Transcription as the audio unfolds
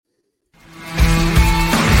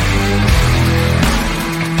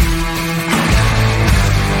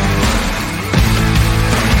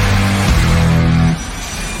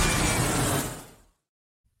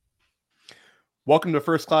Welcome to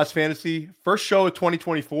First Class Fantasy, first show of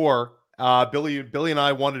 2024. Billy and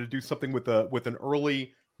I wanted to do something with an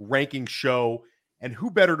early ranking show, and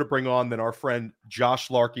who better to bring on than our friend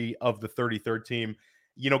Josh Larky of the 33rd team.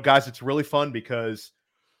 You know, guys, it's really fun because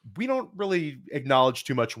we don't really acknowledge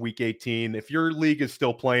too much Week 18. If your league is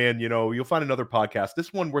still playing, you'll find another podcast.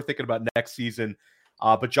 This one we're thinking about next season,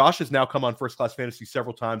 but Josh has now come on First Class Fantasy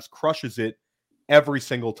several times, crushes it every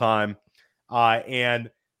single time,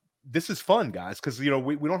 and this is fun, guys, because we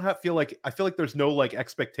don't I feel like there's no like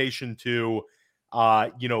expectation to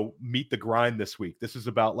meet the grind this week. This is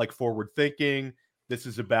about like forward thinking. This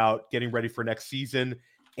is about getting ready for next season.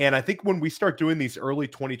 And I think when we start doing these early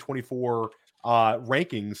 2024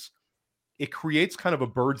 rankings, it creates kind of a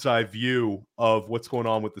bird's eye view of what's going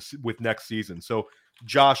on with next season. So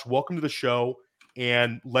Josh, welcome to the show,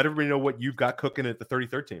 and let everybody know what you've got cooking at the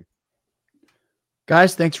 33rd team.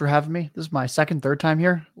 Guys, thanks for having me. This is my third time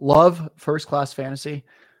here. Love First Class Fantasy.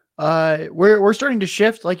 We're starting to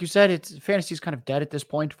shift. Like you said, fantasy is kind of dead at this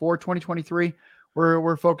point for 2023.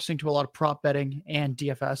 We're focusing to a lot of prop betting and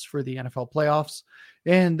DFS for the NFL playoffs.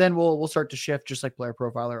 And then we'll start to shift, just like Player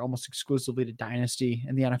Profiler, almost exclusively to Dynasty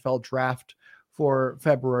and the NFL draft for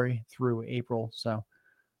February through April. So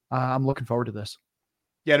I'm looking forward to this.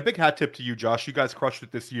 Yeah, and a big hat tip to you, Josh. You guys crushed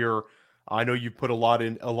it this year. I know you put a lot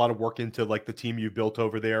of work into like the team you built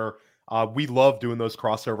over there. We love doing those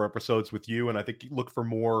crossover episodes with you, and I think you look for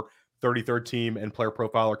more 33rd team and Player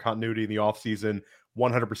Profiler continuity in the offseason.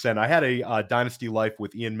 100%. I had a Dynasty Life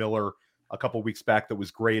with Ian Miller a couple weeks back that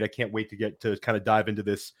was great. I can't wait to get to kind of dive into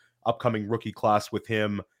this upcoming rookie class with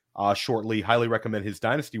him shortly. Highly recommend his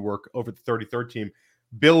Dynasty work over the 33rd team.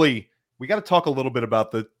 Billy, we got to talk a little bit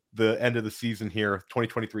about the end of the season here,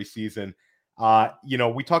 2023 season.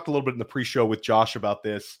 We talked a little bit in the pre-show with Josh about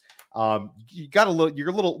this. You're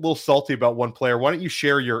a little salty about one player. Why don't you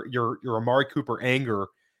share your Amari Cooper anger,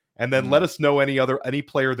 and then let us know any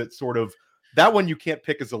player that sort of, that one you can't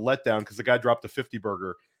pick as a letdown because the guy dropped a 50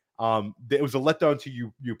 burger. It was a letdown to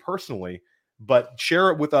you personally, but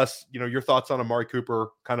share it with us. Your thoughts on Amari Cooper,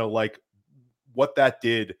 kind of like what that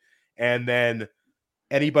did, and then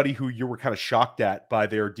anybody who you were kind of shocked at by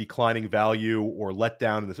their declining value or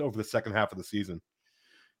letdown over the second half of the season.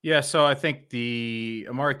 Yeah, so I think the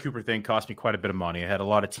Amari Cooper thing cost me quite a bit of money. I had a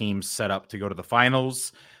lot of teams set up to go to the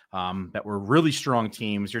finals that were really strong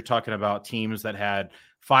teams. You're talking about teams that had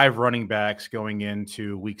 5 running backs going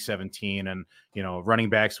into week 17, and running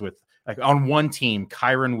backs with, like, on one team,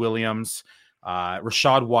 Kyron Williams,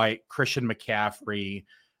 Rachaad White, Christian McCaffrey,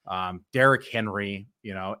 Derrick Henry,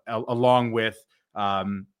 along with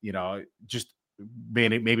just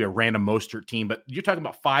maybe a random Mostert team, but you're talking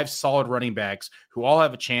about 5 solid running backs who all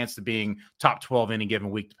have a chance of being top 12 any given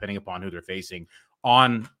week, depending upon who they're facing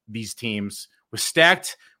on these teams with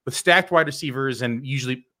stacked wide receivers and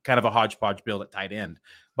usually kind of a hodgepodge build at tight end.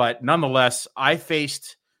 But nonetheless, I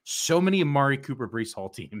faced so many Amari Cooper Breece Hall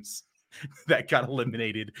teams that got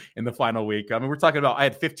eliminated in the final week. I mean, we're talking about, I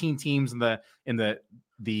had 15 teams in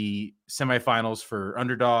the semifinals for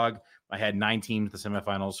Underdog. I had 9 teams in the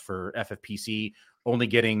semifinals for FFPC, only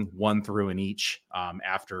getting 1 through in each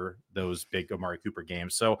after those big Amari Cooper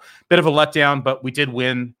games. So bit of a letdown, but we did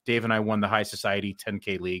win. Dave and I won the High Society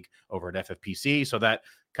 10K League over at FFPC. So that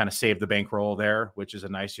kind of saved the bankroll there, which is a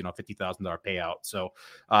nice, $50,000 payout. So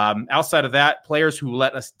outside of that, players who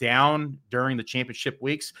let us down during the championship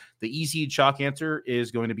weeks, the easy chalk answer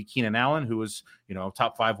is going to be Keenan Allen, who was,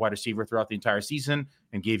 top 5 wide receiver throughout the entire season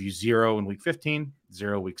and gave you 0 in week 15,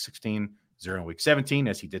 0 week 16, 0 in week 17,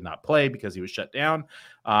 as he did not play because he was shut down.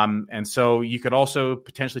 And so you could also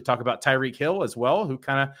potentially talk about Tyreek Hill as well, who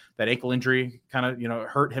kind of, that ankle injury kind of,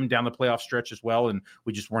 hurt him down the playoff stretch as well. And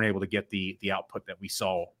we just weren't able to get the output that we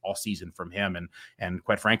saw all season from him. And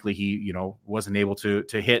quite frankly, he, wasn't able to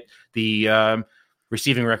hit the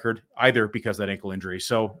receiving record either because of that ankle injury.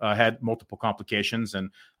 So had multiple complications, and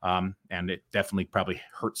it definitely probably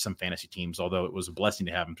hurt some fantasy teams, although it was a blessing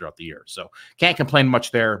to have him throughout the year. So can't complain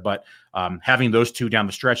much there, but having those 2 down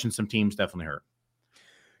the stretch in some teams definitely hurt.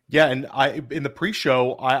 Yeah, and in the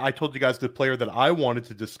pre-show, I told you guys the player that I wanted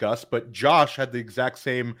to discuss, but Josh had the exact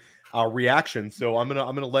same reaction. So I'm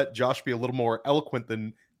gonna let Josh be a little more eloquent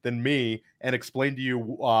than me and explain to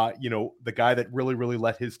you, the guy that really, really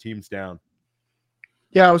let his teams down.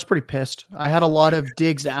 Yeah, I was pretty pissed. I had a lot of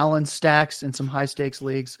Diggs Allen stacks in some high stakes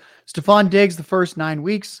leagues. Stephon Diggs, the first 9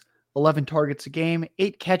 weeks, 11 targets a game,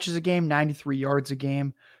 8 catches a game, 93 yards a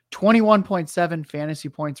game, 21.7 fantasy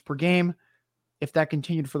points per game. If that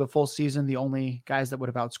continued for the full season, the only guys that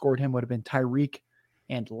would have outscored him would have been Tyreek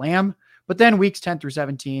and Lamb. But then weeks 10 through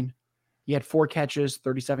 17, He had 4 catches,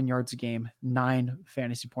 37 yards a game, 9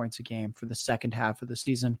 fantasy points a game for the second half of the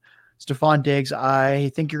season. Stephon Diggs, I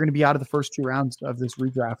think you're going to be out of the first 2 rounds of this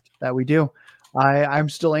redraft that we do. I'm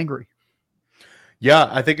still angry. Yeah,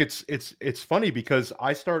 I think it's funny because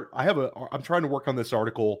I'm trying to work on this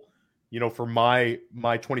article, for my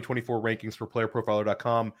 2024 rankings for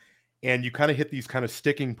playerprofiler.com, and you kind of hit these kind of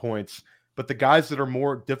sticking points, but the guys that are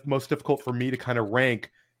most difficult for me to kind of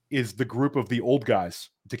rank is the group of the old guys,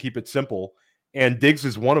 to keep it simple, and Diggs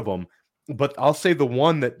is one of them. But I'll say the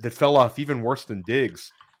one that fell off even worse than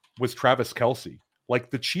Diggs was Travis Kelce.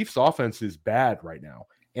 Like, the Chiefs offense is bad right now,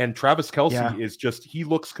 and Travis Kelce is he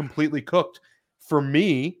looks completely cooked. For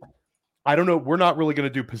me, I don't know. We're not really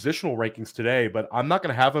going to do positional rankings today, but I'm not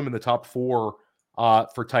going to have him in the top 4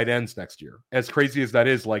 for tight ends next year. As crazy as that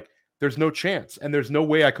is, like, there's no chance, and there's no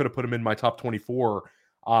way I could have put him in my top 24.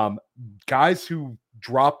 Guys who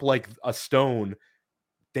drop like a stone,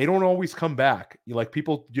 they don't always come back.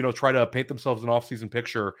 People, try to paint themselves an off-season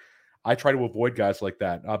picture. I try to avoid guys like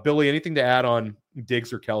that. Billy, anything to add on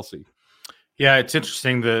Diggs or Kelce? Yeah, it's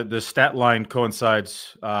interesting. The stat line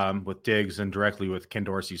coincides with Diggs and directly with Ken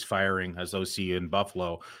Dorsey's firing as OC in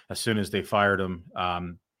Buffalo. As soon as they fired him,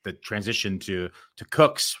 the transition to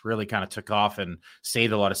Cooks really kind of took off and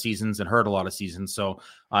saved a lot of seasons and hurt a lot of seasons. So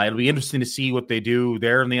it'll be interesting to see what they do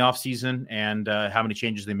there in the offseason and how many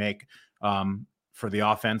changes they make for the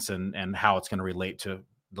offense and how it's going to relate to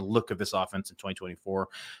the look of this offense in 2024.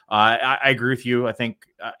 I agree with you. I think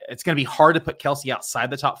it's going to be hard to put Kelce outside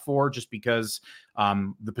the top 4 just because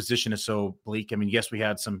the position is so bleak. I mean, yes, we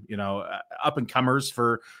had some, up and comers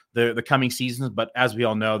for the coming seasons, but as we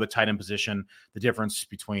all know, the tight end position, the difference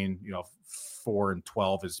between, 4 and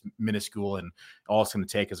 12 is minuscule, and all it's going to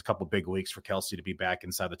take is a couple big weeks for Kelce to be back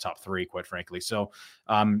inside the top 3, quite frankly. So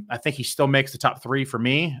I think he still makes the top 3 for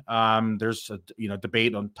me. There's a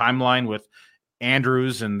debate on timeline with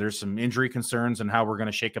Andrews, and there's some injury concerns and how we're going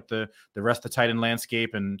to shake up the rest of the tight end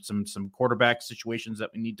landscape and some quarterback situations that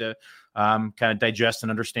we need to kind of digest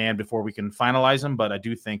and understand before we can finalize them. But I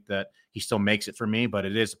do think that he still makes it for me, but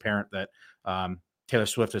it is apparent that Taylor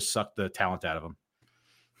Swift has sucked the talent out of him.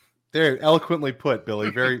 Very eloquently put, Billy.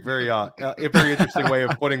 Very, very, a very interesting way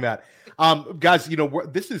of putting that. Guys, we're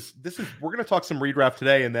going to talk some redraft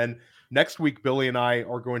today, and then next week, Billy and I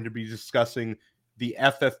are going to be discussing the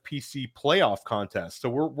FFPC playoff contest. So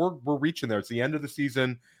we're reaching there. It's the end of the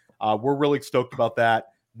season. We're really stoked about that.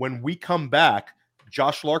 When we come back,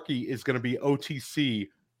 Josh Larky is going to be OTC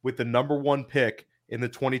with the number 1 pick in the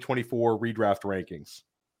 2024 redraft rankings.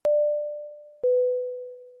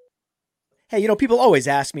 Hey, people always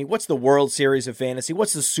ask me, what's the World Series of Fantasy?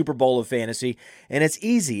 What's the Super Bowl of Fantasy? And it's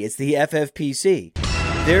easy. It's the FFPC.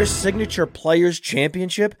 Their signature Players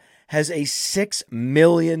Championship has a $6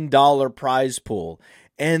 million prize pool,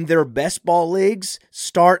 and their best ball leagues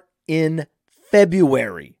start in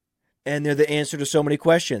February. And they're the answer to so many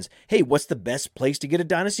questions. Hey, what's the best place to get a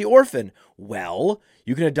Dynasty Orphan? Well,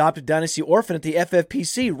 you can adopt a Dynasty Orphan at the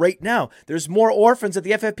FFPC right now. There's more orphans at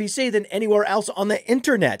the FFPC than anywhere else on the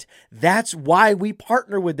internet. That's why we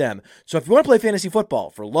partner with them. So if you want to play fantasy football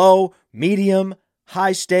for low, medium,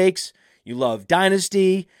 high stakes, you love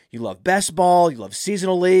Dynasty, you love best ball, you love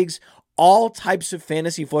seasonal leagues, all types of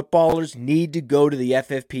fantasy footballers need to go to the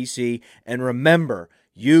FFPC. And remember,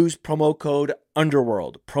 use promo code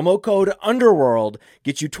Underworld. Promo code Underworld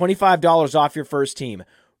gets you $25 off your first team.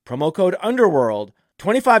 Promo code Underworld,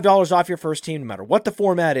 $25 off your first team, no matter what the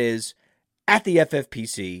format is, at the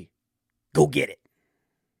FFPC. Go get it.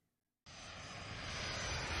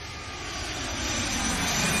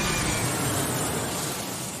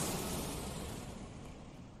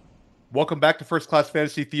 Welcome back to First Class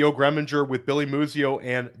Fantasy. Theo Greminger with Billy Muzio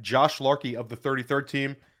and Josh Larky of the 33rd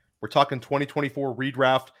team. We're talking 2024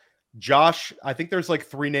 redraft. Josh, I think there's like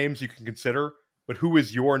 3 names you can consider, but who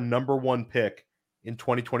is your number 1 pick in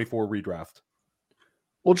 2024 redraft?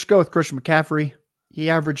 We'll just go with Christian McCaffrey. He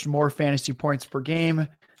averaged more fantasy points per game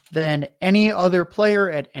than any other player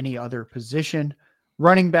at any other position.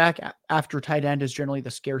 Running back after tight end is generally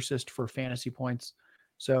the scarcest for fantasy points.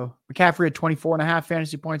 So McCaffrey had 24.5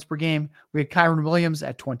 fantasy points per game. We had Kyron Williams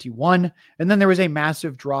at 21. And then there was a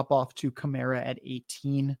massive drop-off to Kamara at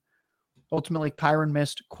 18. Ultimately, Kyron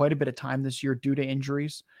missed quite a bit of time this year due to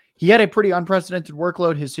injuries. He had a pretty unprecedented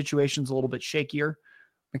workload. His situation's a little bit shakier.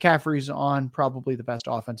 McCaffrey's on probably the best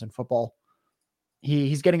offense in football.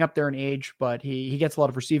 He's getting up there in age, but he gets a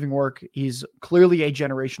lot of receiving work. He's clearly a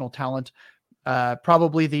generational talent.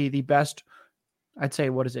 Probably the best, I'd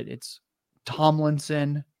say, what is it? It's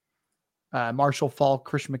Tomlinson, Marshall Faulk,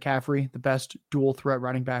 Christian McCaffrey, the best dual threat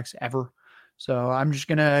running backs ever. So I'm just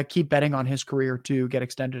going to keep betting on his career to get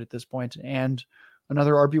extended at this point and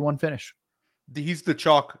another RB1 finish. He's the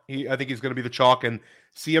chalk. I think he's going to be the chalk. And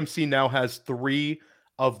CMC now has 3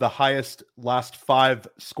 of the highest last 5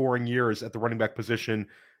 scoring years at the running back position.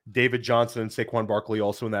 David Johnson and Saquon Barkley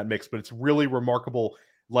also in that mix. But it's really remarkable.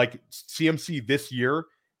 Like CMC this year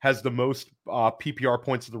has the most PPR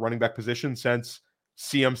points at the running back position since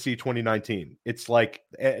CMC 2019. It's like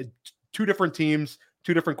 2 different teams,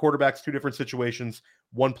 2 different quarterbacks, 2 different situations.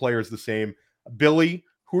 One player is the same. Billy,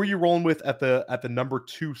 who are you rolling with at the number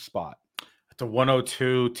 2 spot? At the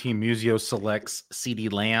 102, Team Musio selects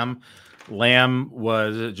CeeDee Lamb. Lamb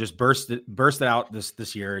was just burst out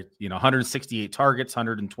this year. 168 targets,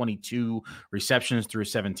 122 receptions through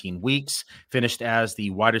 17 weeks. Finished as the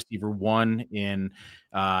wide receiver 1 in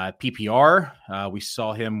PPR. We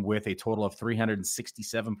saw him with a total of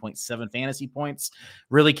 367.7 fantasy points.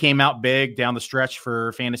 Really came out big down the stretch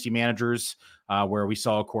for fantasy managers, where we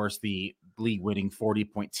saw, of course, the league winning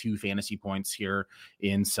 40.2 fantasy points here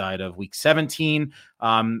inside of week 17.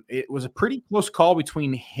 It was a pretty close call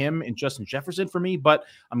between him and Justin Jefferson for me, but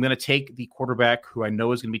I'm going to take the quarterback who I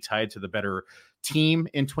know is going to be tied to the better team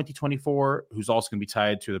in 2024, who's also going to be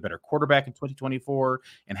tied to the better quarterback in 2024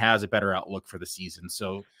 and has a better outlook for the season.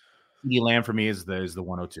 So CeeDee Lamb for me is the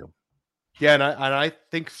 102. Yeah, and I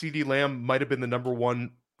think CeeDee Lamb might have been the number 1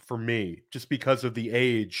 for me just because of the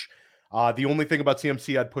age. The only thing about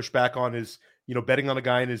CMC I'd push back on is, betting on a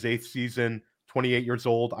guy in his 8th season, 28 years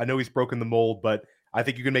old. I know he's broken the mold, but I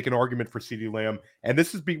think you can make an argument for CeeDee Lamb. And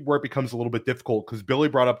this is where it becomes a little bit difficult because Billy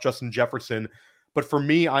brought up Justin Jefferson. But for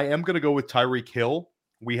me, I am going to go with Tyreek Hill.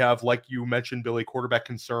 We have, like you mentioned, Billy, quarterback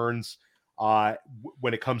concerns.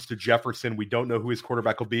 When it comes to Jefferson, we don't know who his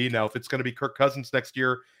quarterback will be. Now, if it's going to be Kirk Cousins next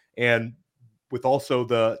year, and with also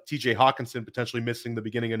the TJ Hawkinson potentially missing the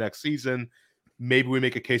beginning of next season, maybe we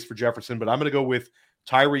make a case for Jefferson. But I'm going to go with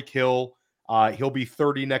Tyreek Hill. He'll be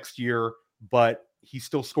 30 next year, but he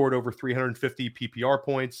still scored over 350 PPR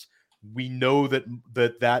points. We know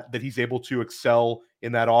that he's able to excel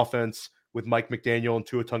in that offense with Mike McDaniel and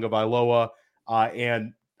Tua Tagovailoa.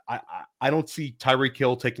 And I don't see Tyreek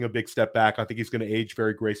Hill taking a big step back. I think he's going to age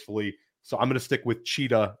very gracefully. So I'm going to stick with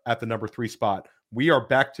Cheetah at the number 3 spot. We are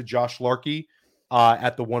back to Josh Larky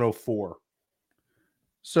at the 104.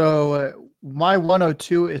 So my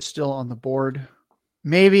 102 is still on the board.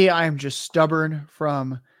 Maybe I'm just stubborn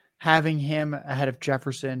from having him ahead of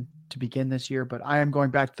Jefferson to begin this year, but I am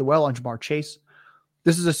going back to the well on Jamar Chase.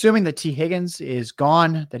 This is assuming that T. Higgins is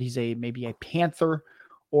gone, that he's maybe a Panther,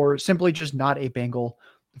 or simply just not a Bengal.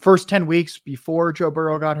 The first 10 weeks before Joe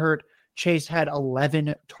Burrow got hurt, Chase had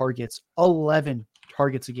 11 targets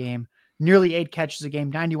a game, nearly 8 catches a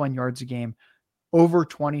game, 91 yards a game, over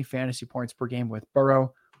 20 fantasy points per game with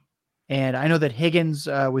Burrow. And I know that Higgins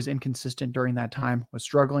was inconsistent during that time, was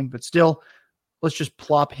struggling, but still, let's just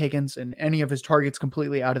plop Higgins and any of his targets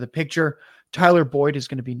completely out of the picture. Tyler Boyd is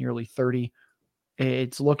going to be nearly 30.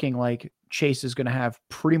 It's looking like Chase is going to have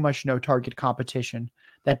pretty much no target competition.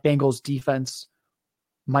 That Bengals defense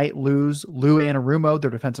might lose Lou Anarumo,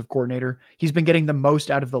 their defensive coordinator. He's been getting the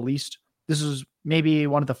most out of the least. This is maybe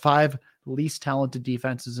one of the 5 least talented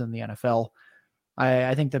defenses in the NFL.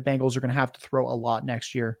 I think the Bengals are going to have to throw a lot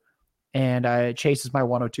next year. And Chase is my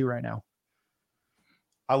 102 right now.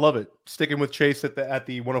 I love it. Sticking with Chase at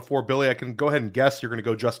the 104. Billy, I can go ahead and guess you're going to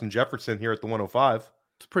go Justin Jefferson here at the 105.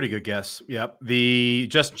 It's a pretty good guess. Yep. The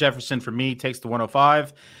Justin Jefferson for me takes the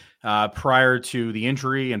 105. Prior to the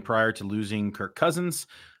injury and prior to losing Kirk Cousins,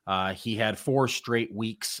 he had 4 straight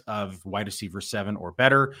weeks of wide receiver 7 or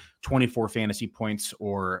better, 24 fantasy points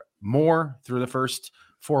or more through the first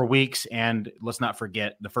 4 weeks. And let's not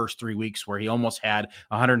forget the first 3 weeks where he almost had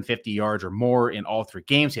 150 yards or more in all 3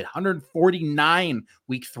 games. He had 149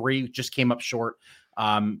 week 3, just came up short.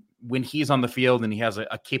 When he's on the field and he has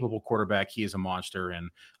a capable quarterback, he is a monster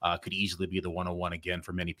and could easily be the 101 again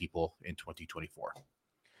for many people in 2024.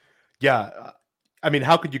 Yeah. I mean,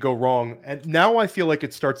 how could you go wrong? And now I feel like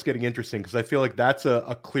it starts getting interesting because I feel like that's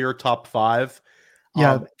a clear top 5.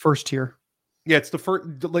 Yeah, first tier. Yeah, it's the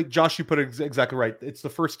first, like Josh, you put it exactly right. It's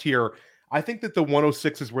the first tier. I think that the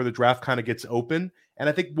 106 is where the draft kind of gets open. And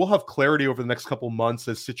I think we'll have clarity over the next couple of months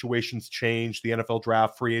as situations change, the NFL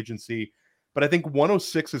draft, free agency. But I think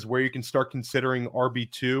 106 is where you can start considering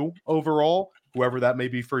RB2 overall, whoever that may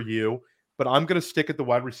be for you. But I'm going to stick at the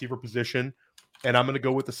wide receiver position, and I'm going to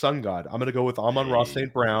go with the Sun God. I'm going to go with Amon-Ra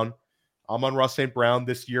St. Brown. Amon-Ra St. Brown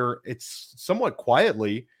this year, it's somewhat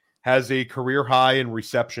quietly, has a career high in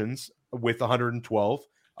receptions with 112,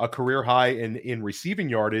 a career high in receiving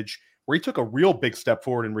yardage, where he took a real big step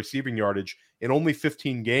forward in receiving yardage. In only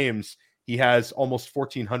 15 games, he has almost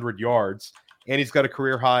 1,400 yards. and he's got a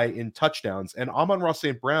career high in touchdowns. And Amon-Ra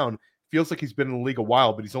St. Brown feels like he's been in the league a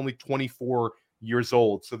while, but he's only 24 years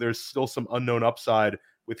old. So there's still some unknown upside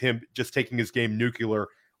with him just taking his game nuclear.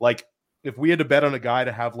 Like, if we had to bet on a guy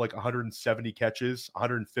to have like 170 catches,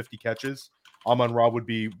 150 catches, Amon-Ra would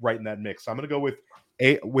be right in that mix. So I'm going to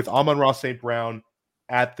go with Amon-Ra St. Brown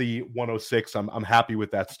at the 106. I'm happy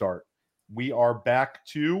with that start. We are back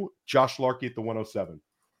to Josh Larky at the 107.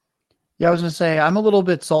 Yeah, I was going to say, I'm a little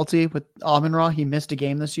bit salty with Amon-Ra. He missed a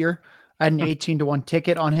game this year. I had an 18-1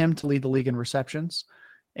 ticket on him to lead the league in receptions.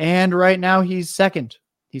 And right now he's second.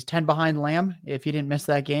 He's 10 behind Lamb. If he didn't miss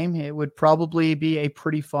that game, it would probably be a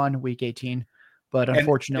pretty fun week 18. But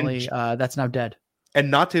unfortunately, that's now dead. And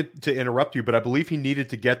not to interrupt you, but I believe he needed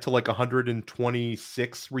to get to like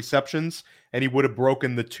 126 receptions, and he would have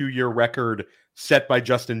broken the 2-year record set by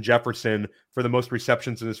Justin Jefferson for the most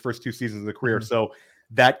receptions in his first 2 seasons of the career. Mm-hmm. So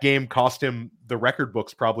that game cost him the record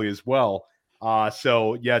books probably as well.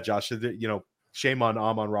 So yeah, Josh, shame on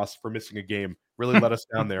Amon-Ra for missing a game. Really let us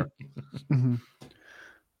down there. Mm-hmm.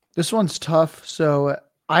 This one's tough. So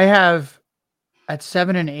I have at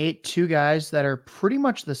 7 and 8, 2 guys that are pretty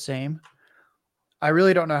much the same. I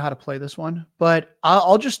really don't know how to play this one, but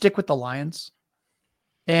I'll just stick with the Lions.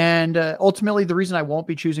 And ultimately, the reason I won't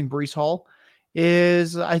be choosing Breece Hall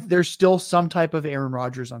is there's still some type of Aaron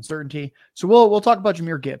Rodgers uncertainty. So we'll talk about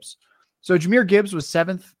Jahmyr Gibbs. So Jahmyr Gibbs was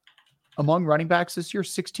 7th among running backs this year,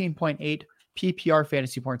 16.8 PPR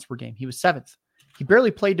fantasy points per game. He was 7th. He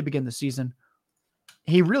barely played to begin the season.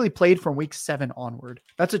 He really played from week 7 onward.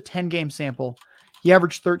 That's a 10-game sample. He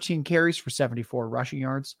averaged 13 carries for 74 rushing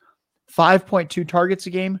yards, 5.2 targets a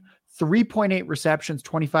game, 3.8 receptions,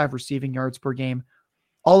 25 receiving yards per game.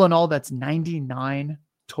 All in all, that's 99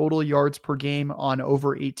 total yards per game on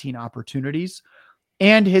over 18 opportunities.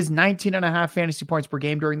 And his 19.5 fantasy points per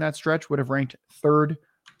game during that stretch would have ranked 3rd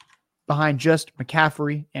behind just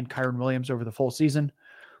McCaffrey and Kyren Williams over the full season.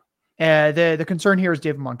 The concern here is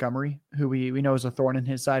David Montgomery, who we know is a thorn in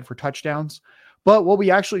his side for touchdowns. But what we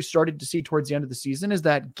actually started to see towards the end of the season is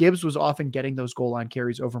that Gibbs was often getting those goal line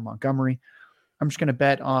carries over Montgomery. I'm just going to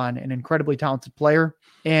bet on an incredibly talented player.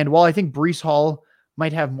 And while I think Breece Hall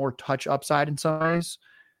might have more touch upside in some ways,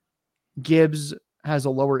 Gibbs has a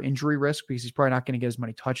lower injury risk because he's probably not going to get as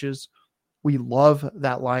many touches. We love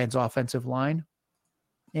that Lions offensive line.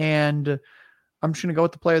 And I'm just going to go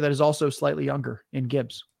with the player that is also slightly younger in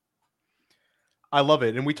Gibbs. I love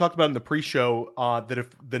it. And we talked about in the pre-show that if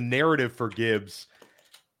the narrative for Gibbs,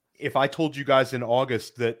 if I told you guys in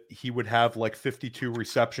August that he would have like 52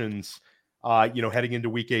 receptions, heading into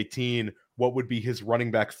week 18, what would be his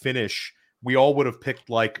running back finish? We all would have picked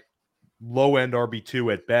like low end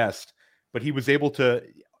RB2 at best, but he was able to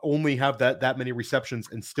only have that many receptions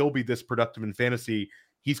and still be this productive in fantasy.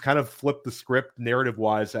 He's kind of flipped the script narrative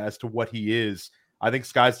wise as to what he is. I think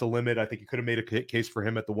sky's the limit. I think you could have made a case for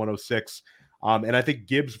him at the 106. And I think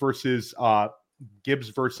Gibbs versus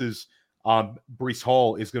Breece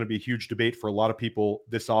Hall is going to be a huge debate for a lot of people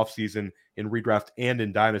this offseason in redraft and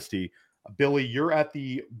in dynasty. Billy, you're at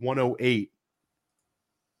the 108.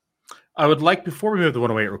 I would like, before we move to the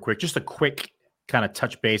 108 real quick, just a quick kind of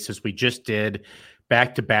touch base as we just did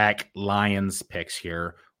back-to-back Lions picks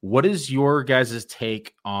here. What is your guys'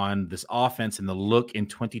 take on this offense and the look in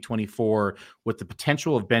 2024 with the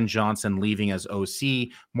potential of Ben Johnson leaving as OC?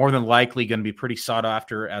 More than likely going to be pretty sought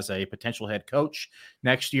after as a potential head coach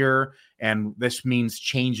next year. And this means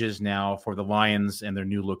changes now for the Lions and their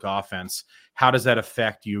new look offense. How does that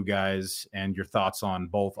affect you guys and your thoughts on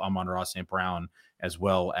both Amon-Ra St. Brown as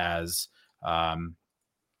well as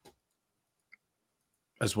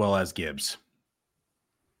Gibbs?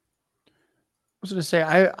 I was going to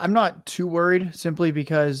say, I'm not too worried simply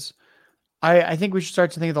because I think we should start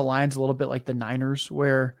to think of the Lions a little bit like the Niners,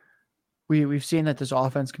 where we've seen that this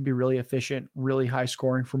offense can be really efficient, really high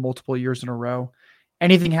scoring for multiple years in a row.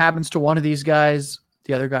 Anything happens to one of these guys,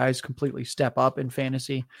 the other guys completely step up in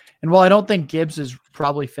fantasy. And while I don't think Gibbs is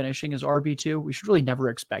probably finishing as RB2, we should really never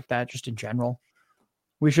expect that just in general.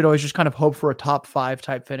 We should always just kind of hope for a top 5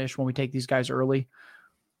 type finish when we take these guys early.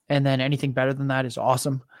 And then anything better than that is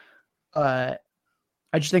awesome.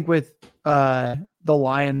 I just think with the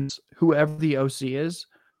Lions, whoever the OC is,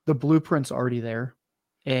 the blueprint's already there.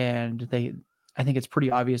 And I think it's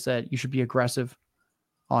pretty obvious that you should be aggressive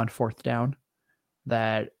on 4th down,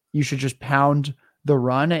 that you should just pound the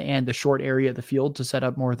run and the short area of the field to set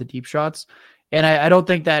up more of the deep shots. And I don't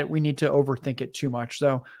think that we need to overthink it too much.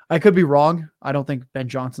 So I could be wrong. I don't think Ben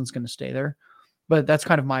Johnson's going to stay there. But that's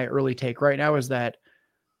kind of my early take right now, is that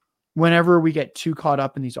whenever we get too caught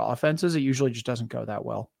up in these offenses, it usually just doesn't go that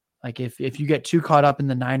well. Like if you get too caught up in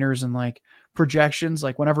the Niners and like projections,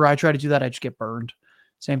 like whenever I try to do that, I just get burned.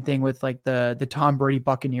 Same thing with like the Tom Brady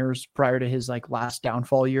Buccaneers prior to his like last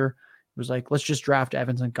downfall year. It was like, let's just draft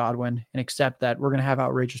Evans and Godwin and accept that we're going to have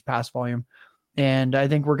outrageous pass volume. And I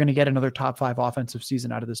think we're going to get another top 5 offensive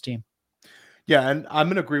season out of this team. Yeah, and I'm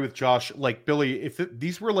going to agree with Josh. Like, Billy, if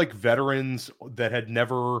these were like veterans that had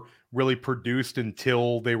never really produced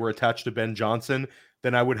until they were attached to Ben Johnson,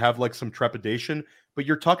 then I would have like some trepidation. But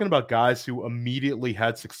you're talking about guys who immediately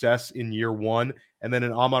had success in year 1, and then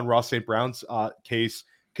in Amon-Ra St. Brown's case,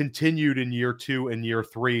 continued in year 2 and year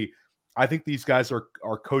 3. I think these guys are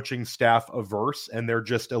coaching staff averse, and they're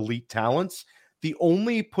just elite talents. The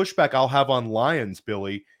only pushback I'll have on Lions,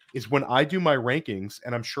 Billy, is when I do my rankings,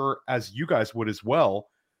 and I'm sure as you guys would as well,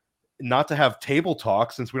 not to have table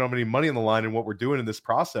talk since we don't have any money on the line in what we're doing in this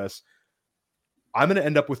process, I'm going to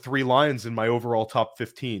end up with 3 Lions in my overall top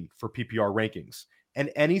 15 for PPR rankings.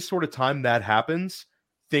 And any sort of time that happens,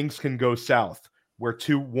 things can go south, where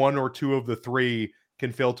 1 or 2 of the 3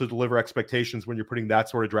 can fail to deliver expectations when you're putting that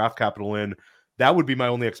sort of draft capital in. That would be my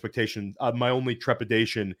only expectation, my only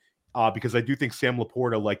trepidation, because I do think Sam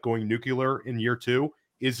Laporta, like going nuclear in year 2,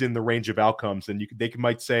 is in the range of outcomes. And they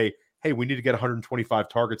might say, hey, we need to get 125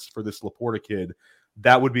 targets for this Laporta kid.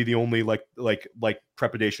 That would be the only like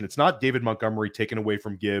trepidation. It's not David Montgomery taken away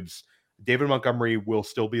from Gibbs. David Montgomery will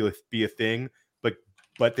still be a thing,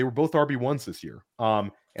 but they were both RB1s this year.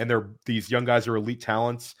 And these young guys are elite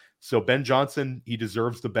talents. So Ben Johnson, he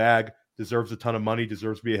deserves the bag, deserves a ton of money,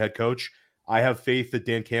 deserves to be a head coach. I have faith that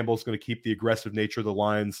Dan Campbell is going to keep the aggressive nature of the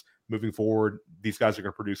Lions moving forward. These guys are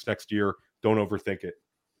going to produce next year. Don't overthink it.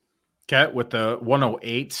 Okay, with the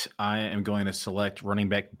 108, I am going to select running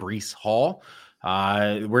back Breece Hall.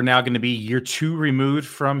 We're now going to be year 2 removed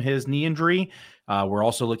from his knee injury. We're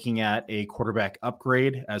also looking at a quarterback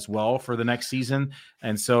upgrade as well for the next season.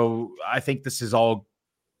 And so I think this is all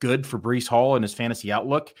good for Breece Hall and his fantasy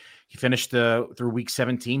outlook. He finished through week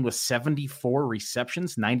 17 with 74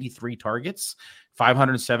 receptions, 93 targets,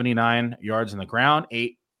 579 yards on the ground,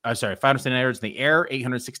 579 yards in the air,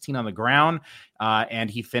 816 on the ground. And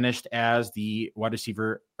he finished as the wide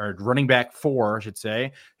receiver or running back 4, I should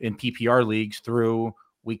say, in PPR leagues through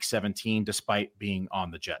week 17, despite being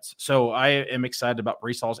on the Jets. So I am excited about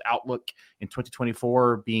Breece Hall's outlook in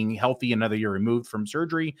 2024, being healthy, another year removed from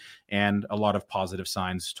surgery, and a lot of positive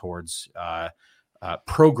signs towards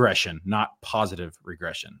progression, not positive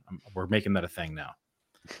regression. We're making that a thing now.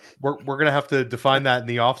 We're going to have to define that in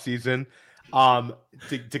the offseason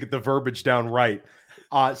to get the verbiage down right.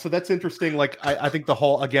 So that's interesting. Like, I think the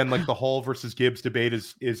Hall versus Gibbs debate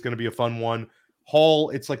is going to be a fun one. Hall,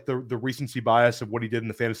 it's like the recency bias of what he did in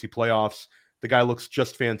the fantasy playoffs. The guy looks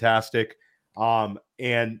just fantastic.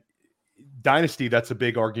 And Dynasty, that's a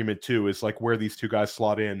big argument too, is like where these two guys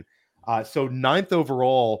slot in. So 9th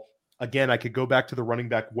overall, again, I could go back to the running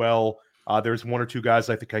back well. There's 1 or 2 guys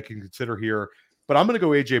I think I can consider here, but I'm going to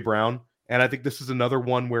go A.J. Brown. And I think this is another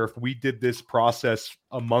one where if we did this process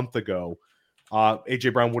a month ago, A.J.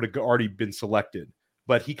 Brown would have already been selected.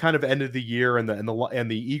 But he kind of ended the year, and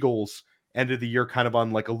the Eagles ended the year kind of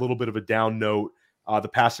on like a little bit of a down note. The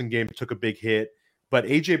passing game took a big hit. But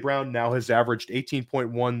A.J. Brown now has averaged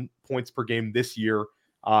 18.1 points per game this year.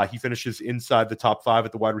 He finishes inside the top 5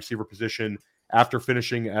 at the wide receiver position after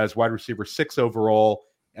finishing as wide receiver 6 overall,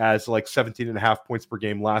 as like 17.5 points per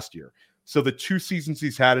game last year. So the 2 seasons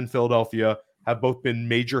he's had in Philadelphia have both been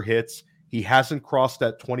major hits. He hasn't crossed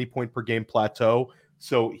that 20-point per game plateau.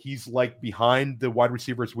 So he's like behind the wide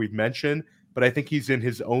receivers we've mentioned, but I think he's in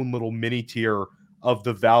his own little mini tier of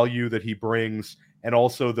the value that he brings and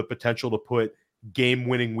also the potential to put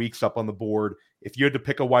game-winning weeks up on the board. If you had to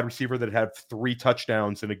pick a wide receiver that had 3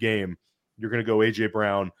 touchdowns in a game, you're going to go A.J.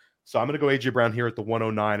 Brown. So I'm going to go A.J. Brown here at the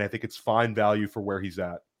 109. I think it's fine value for where he's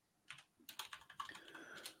at.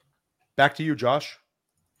 Back to you, Josh.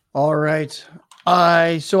 All right.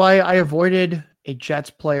 So I avoided a Jets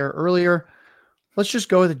player earlier. Let's just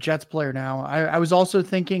go with a Jets player now. I was also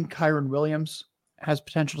thinking Kyron Williams has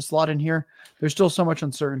potential to slot in here. There's still so much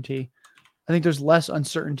uncertainty. I think there's less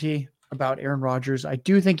uncertainty about Aaron Rodgers. I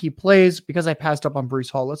do think he plays because I passed up on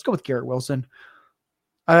Breece Hall. Let's go with Garrett Wilson.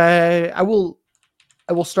 I will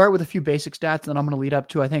start with a few basic stats, and then I'm going to lead up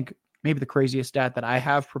to, I think, maybe the craziest stat that I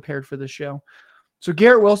have prepared for this show. So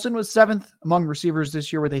Garrett Wilson was 7th among receivers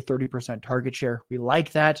this year with a 30% target share. We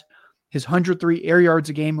like that. His 103 air yards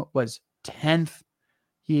a game was 10th.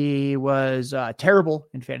 He was terrible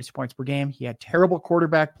in fantasy points per game. He had terrible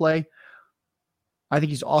quarterback play. I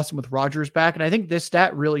think he's awesome with Rodgers back. And I think this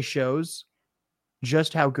stat really shows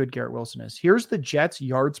just how good Garrett Wilson is. Here's the Jets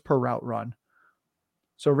yards per route run.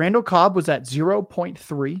 So Randall Cobb was at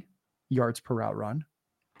 0.3 yards per route run.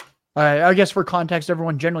 I guess for context,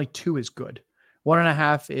 everyone, generally 2 is good.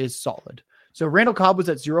 1.5 is solid. So Randall Cobb was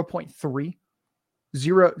at 0.3.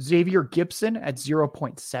 Xavier Gibson at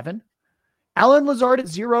 0.7. Alan Lazard at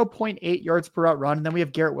 0.8 yards per route run. And then we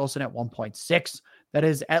have Garrett Wilson at 1.6. That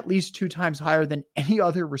is at least 2 times higher than any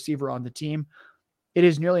other receiver on the team. It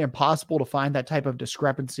is nearly impossible to find that type of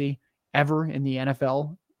discrepancy ever in the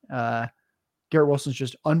NFL. Garrett Wilson's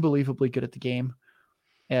just unbelievably good at the game.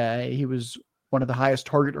 He was one of the highest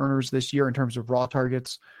target earners this year in terms of raw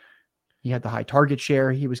targets. He had the high target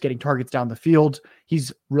share. He was getting targets down the field.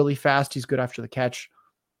 He's really fast. He's good after the catch.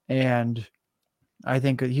 And I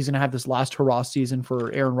think he's going to have this last hurrah season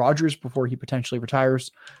for Aaron Rodgers before he potentially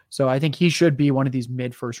retires. So I think he should be one of these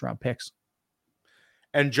mid-first round picks.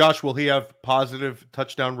 And Josh, will he have positive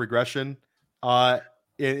touchdown regression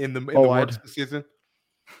in the works this season?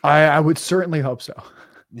 I would certainly hope so.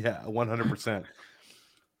 Yeah, 100%.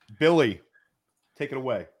 Billy, take it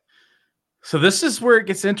away. So this is where it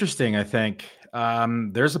gets interesting, I think.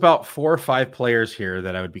 There's about 4 or 5 players here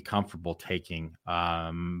that I would be comfortable taking.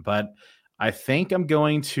 But I think I'm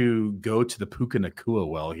going to go to the Puka Nacua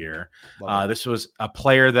well here. This was a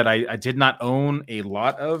player that I did not own a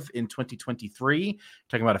lot of in 2023.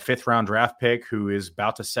 Talking about a 5th-round draft pick who is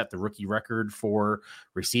about to set the rookie record for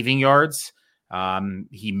receiving yards.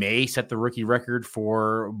 He may set the rookie record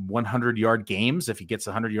for 100-yard games. If he gets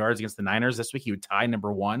 100 yards against the Niners this week, he would tie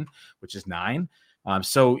number 1, which is 9.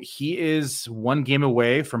 So he is 1 game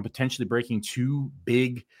away from potentially breaking 2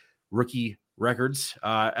 big rookie records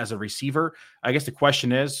as a receiver. I guess the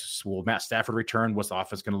question is, will Matt Stafford return? What's the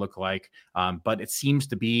offense going to look like? But it seems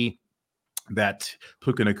to be that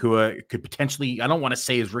Puka Nacua could potentially, I don't want to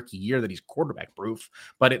say his rookie year that he's quarterback proof,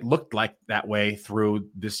 but it looked like that way through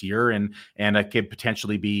this year, and it could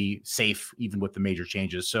potentially be safe even with the major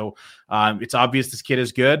changes. So it's obvious this kid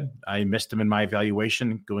is good. I missed him in my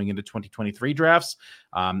evaluation going into 2023 drafts.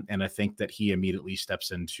 And I think that he immediately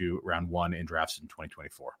steps into round 1 in drafts in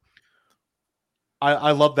 2024.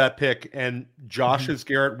 I love that pick, and Josh's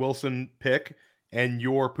Garrett Wilson pick and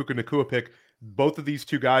your Puka Nacua pick. Both of these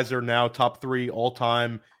 2 guys are now top 3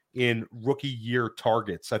 all-time in rookie year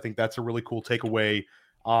targets. I think that's a really cool takeaway,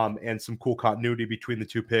 and some cool continuity between the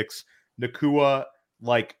 2 picks. Nacua,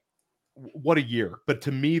 like, what a year. But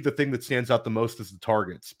to me, the thing that stands out the most is the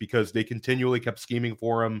targets, because they continually kept scheming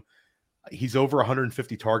for him. He's over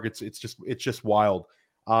 150 targets. It's just wild.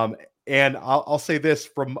 And I'll say this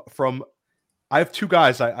from I have 2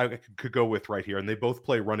 guys I could go with right here, and they both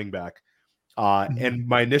play running back. And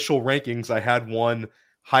my initial rankings, I had one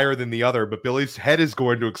higher than the other, but Billy's head is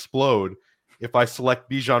going to explode if I select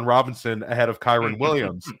Bijan Robinson ahead of Kyren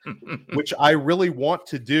Williams, which I really want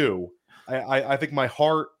to do. I think my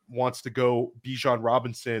heart wants to go Bijan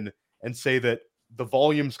Robinson and say that the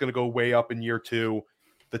volume's going to go way up in year 2.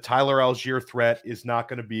 The Tyler Algier threat is not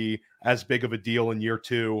going to be as big of a deal in year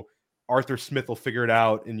 2. Arthur Smith will figure it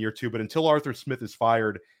out in year 2. But until Arthur Smith is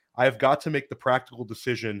fired, I have got to make the practical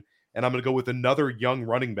decision, and I'm going to go with another young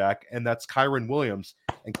running back, and that's Kyren Williams.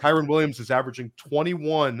 And Kyren Williams is averaging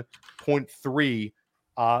 21.3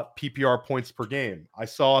 PPR points per game. I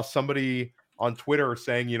saw somebody on Twitter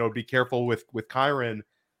saying, be careful with Kyren.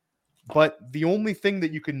 But the only thing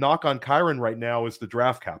that you can knock on Kyren right now is the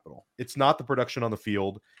draft capital. It's not the production on the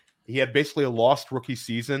field. He had basically a lost rookie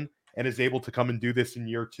season and is able to come and do this in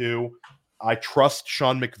year 2. I trust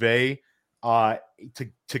Sean McVay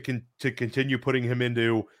to continue putting him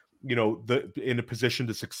into in a position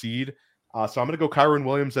to succeed. So I'm going to go Kyren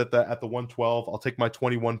Williams at the 112. I'll take my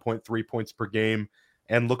 21.3 points per game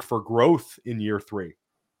and look for growth in year 3.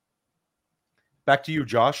 Back to you,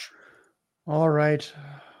 Josh. All right.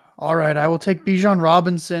 I will take Bijan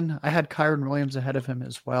Robinson. I had Kyren Williams ahead of him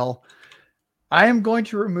as well. I am going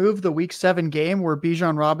to remove the week 7 game where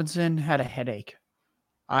Bijan Robinson had a headache.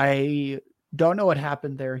 I don't know what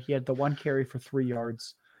happened there. He had the 1 carry for 3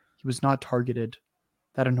 yards. He was not targeted.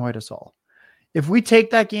 That annoyed us all. If we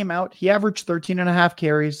take that game out, he averaged 13.5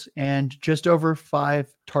 carries and just over 5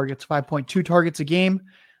 targets, 5.2 targets a game.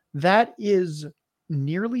 That is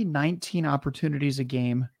nearly 19 opportunities a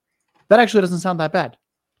game. That actually doesn't sound that bad.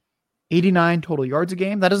 89 total yards a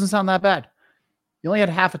game. That doesn't sound that bad. You only had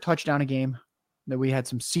half a touchdown a game. Then we had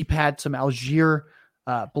some CPAT, some Algier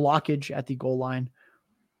blockage at the goal line.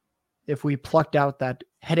 If we plucked out that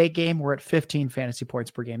headache game, we're at 15 fantasy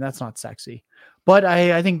points per game. That's not sexy. But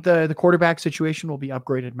I think the quarterback situation will be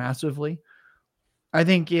upgraded massively. I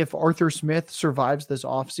think if Arthur Smith survives this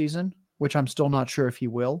offseason, which I'm still not sure if he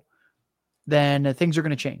will, then things are going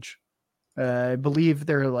to change. I believe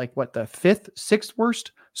they're like, the 5th, 6th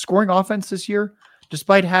worst scoring offense this year.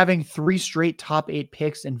 despite having 3 straight top 8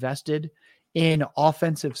 picks invested in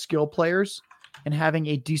offensive skill players and having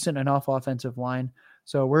a decent enough offensive line.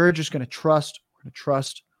 So we're just going to trust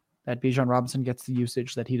that Bijan Robinson gets the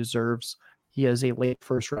usage that he deserves. He is a late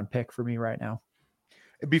first round pick for me right now.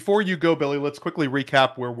 Before you go, Billy, let's quickly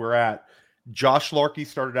recap where we're at. Josh Larky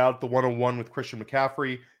started out at the 101 with Christian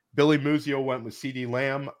McCaffrey. Billy Muzio went with CeeDee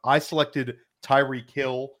Lamb. I selected Tyreek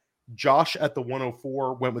Hill. Josh at the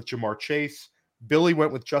 104 went with Jamar Chase. Billy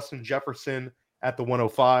went with Justin Jefferson at the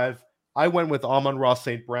 105. I went with Amon-Ra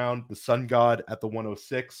St. Brown, the Sun God, at the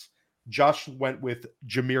 106. Josh went with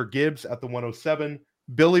Jahmyr Gibbs at the 107.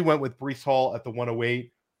 Billy went with Breece Hall at the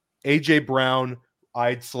 108. AJ Brown,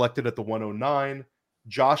 I'd selected at the 109.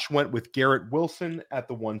 Josh went with Garrett Wilson at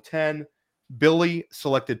the 110. Billy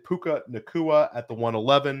selected Puka Nacua at the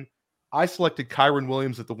 111. I selected Kyron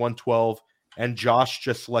Williams at the 112. And Josh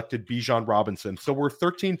just selected Bijan Robinson. So we're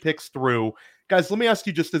 13 picks through. Guys, let me ask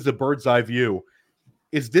you just as a bird's eye view.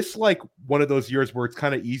 Is this like one of those years where it's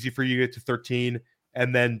kind of easy for you to get to 13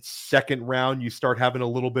 and then second round you start having a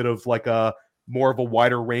little bit of like a more of a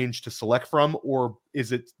wider range to select from? Or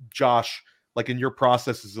is it, Josh, like in your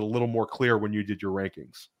process is a little more clear when you did your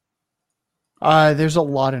rankings? There's a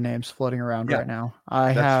lot of names floating around right now.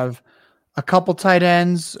 I have a couple tight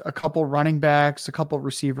ends, a couple running backs, a couple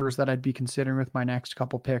receivers that I'd be considering with my next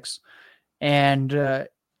couple picks. And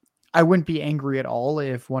I wouldn't be angry at all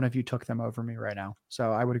if one of you took them over me right now.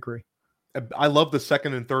 So I would agree. I love the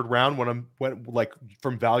second and third round when like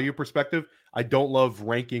from value perspective. I don't love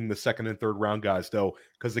ranking the second and third round guys though,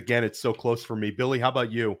 because again, it's so close for me. Billy, how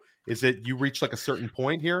about you? Is it you reach like a certain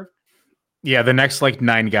point here? Yeah, the next like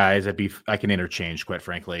 9 guys I can interchange, quite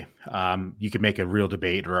frankly. You could make a real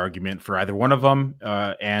debate or argument for either one of them.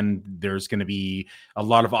 And there's going to be a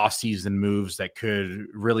lot of off-season moves that could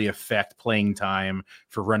really affect playing time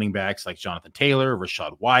for running backs like Jonathan Taylor,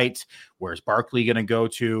 Rashad White. Where's Barkley going to go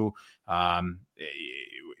to?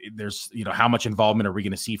 There's, how much involvement are we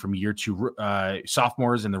going to see from year 2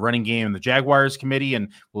 sophomores in the running game and the Jaguars committee?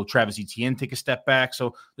 And will Travis Etienne take a step back?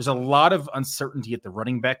 So there's a lot of uncertainty at the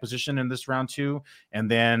running back position in this round 2. And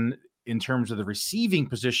then in terms of the receiving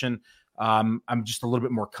position, I'm just a little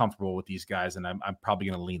bit more comfortable with these guys, and I'm probably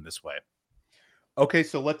going to lean this way. Okay,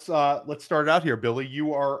 so let's start out here, Billy.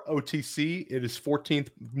 You are OTC. It is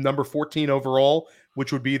number 14 overall,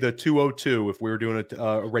 which would be the 202 if we were doing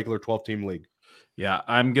a regular 12-team league. Yeah,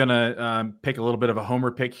 I'm going to pick a little bit of a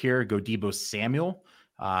homer pick here, go Deebo Samuel.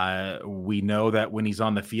 We know that when he's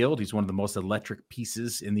on the field, he's one of the most electric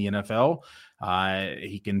pieces in the NFL.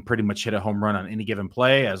 He can pretty much hit a home run on any given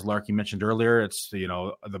play. As Larky mentioned earlier, it's,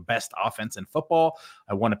 the best offense in football.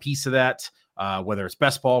 I want a piece of that, whether it's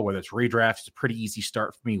best ball, whether it's redraft. It's a pretty easy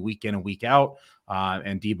start for me week in and week out.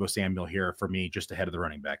 And Deebo Samuel here for me just ahead of the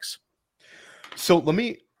running backs. So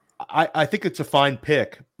I think it's a fine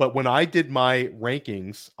pick, but when I did my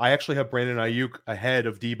rankings, I actually have Brandon Ayuk ahead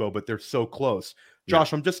of Deebo, but they're so close.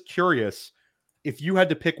 Josh, I'm just curious, if you had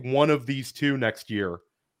to pick one of these two next year,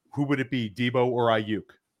 who would it be, Deebo or Ayuk?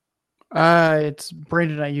 It's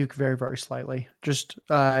Brandon Ayuk very, very slightly. Just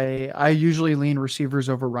I usually lean receivers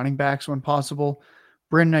over running backs when possible.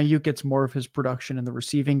 Brandon Ayuk gets more of his production in the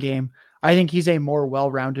receiving game. I think he's a more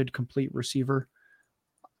well-rounded, complete receiver.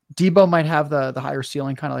 Deebo might have the higher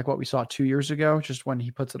ceiling, kind of like what we saw 2 years ago, just when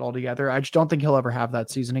he puts it all together. I just don't think he'll ever have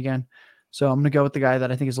that season again. So I'm going to go with the guy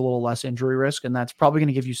that I think is a little less injury risk, and that's probably going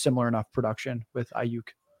to give you similar enough production with Ayuk.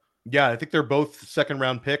 Yeah, I think they're both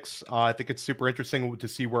second-round picks. I think it's super interesting to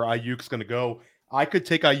see where Ayuk's going to go. I could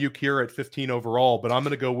take Ayuk here at 15 overall, but I'm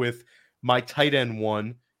going to go with my tight end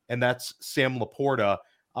one, and that's Sam Laporta.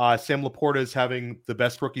 Sam Laporta is having the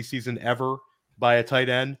best rookie season ever by a tight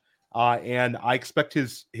end. And I expect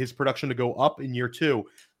his production to go up in year 2.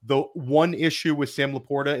 The one issue with Sam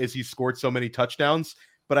Laporta is he scored so many touchdowns,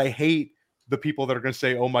 but I hate the people that are going to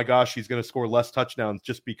say, oh my gosh, he's going to score less touchdowns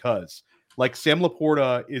just because. Like, Sam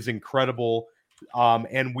Laporta is incredible.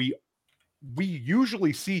 And we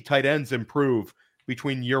usually see tight ends improve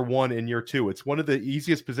between year 1 and year 2. It's one of the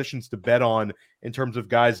easiest positions to bet on in terms of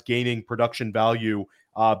guys gaining production value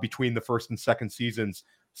between the first and second seasons.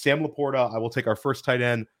 Sam Laporta, I will take our first tight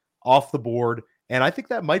end off the board. And I think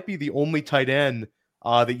that might be the only tight end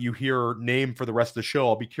that you hear named for the rest of the show.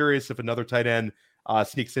 I'll be curious if another tight end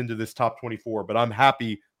sneaks into this top 24, but I'm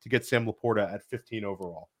happy to get Sam Laporta at 15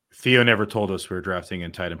 overall. Theo never told us we were drafting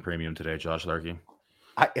in tight end premium today, Josh Larky.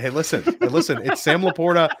 Hey, listen, it's Sam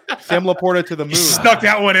Laporta to the moon. You snuck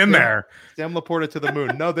that one in there. Sam Laporta to the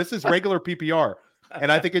moon. No, this is regular PPR.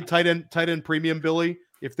 And I think in tight end premium, Billy,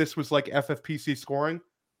 if this was like FFPC scoring,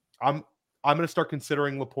 I'm going to start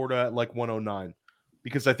considering Laporta at like 109.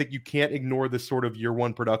 because I think you can't ignore this sort of year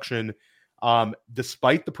one production.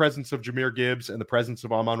 Despite the presence of Jahmyr Gibbs and the presence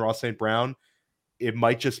of Amon-Ra St. Brown, it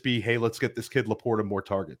might just be, hey, let's get this kid Laporta more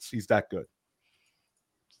targets. He's that good.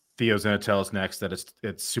 Theo's going to tell us next that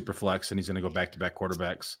it's super flex and he's going to go back-to-back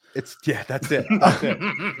quarterbacks. That's it. That's it.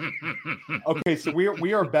 Okay, so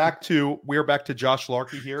we are back to Josh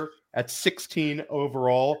Larky here at 16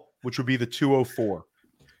 overall, which would be the 204.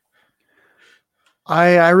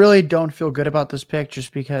 I really don't feel good about this pick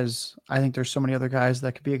just because I think there's so many other guys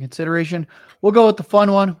that could be a consideration. We'll go with the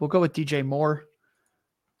fun one. We'll go with DJ Moore.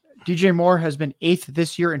 DJ Moore has been 8th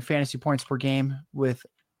this year in fantasy points per game with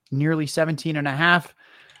nearly 17.5.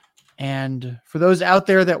 And for those out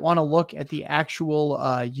there that want to look at the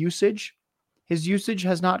actual usage, his usage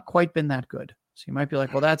has not quite been that good. So you might be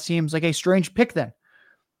like, well, that seems like a strange pick then.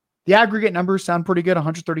 The aggregate numbers sound pretty good.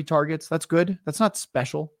 130 targets. That's good. That's not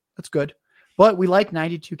special. That's good. But we like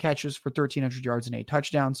 92 catches for 1,300 yards and 8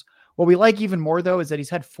 touchdowns. What we like even more, though, is that he's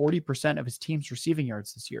had 40% of his team's receiving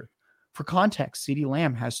yards this year. For context, CeeDee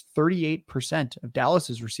Lamb has 38% of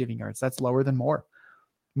Dallas's receiving yards. That's lower than Moore.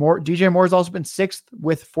 DJ Moore has also been 6th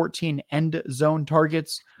with 14 end zone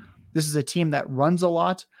targets. This is a team that runs a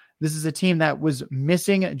lot. This is a team that was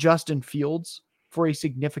missing Justin Fields for a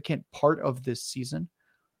significant part of this season.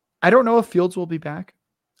 I don't know if Fields will be back.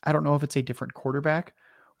 I don't know if it's a different quarterback.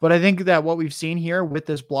 But I think that what we've seen here with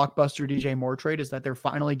this blockbuster DJ Moore trade is that they're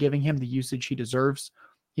finally giving him the usage he deserves.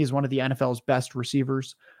 He's one of the NFL's best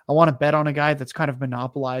receivers. I want to bet on a guy that's kind of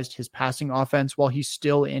monopolized his passing offense while he's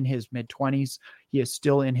still in his mid-20s. He is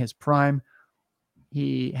still in his prime.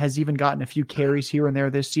 He has even gotten a few carries here and there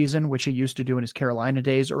this season, which he used to do in his Carolina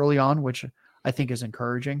days early on, which I think is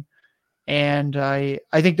encouraging. And I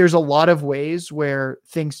think there's a lot of ways where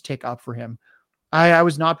things tick up for him. I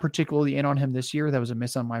was not particularly in on him this year. That was a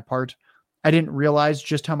miss on my part. I didn't realize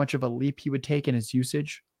just how much of a leap he would take in his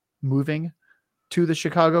usage moving to the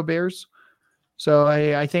Chicago Bears. So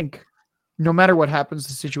I think no matter what happens,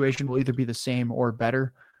 the situation will either be the same or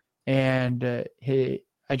better. And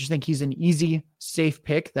I just think he's an easy, safe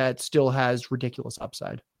pick that still has ridiculous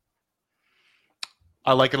upside.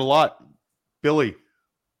 I like it a lot. Billy.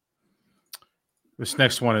 This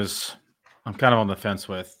next one is I'm kind of on the fence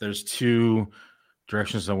with. There's two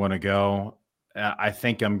directions I want to go. I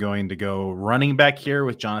think I'm going to go running back here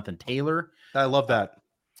with Jonathan Taylor. I love that.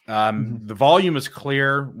 The volume is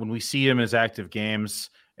clear when we see him in his active games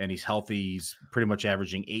and he's healthy. He's pretty much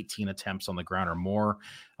averaging 18 attempts on the ground or more.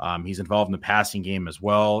 He's involved in the passing game as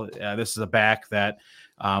well. This is a back that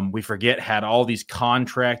we forget had all these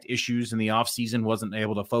contract issues in the offseason, wasn't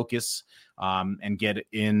able to focus and get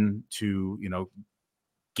into,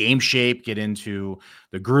 game shape, get into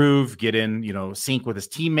the groove, get in, sync with his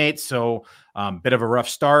teammates. So bit of a rough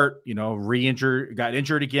start, got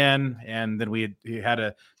injured again. And then we had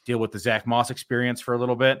to deal with the Zach Moss experience for a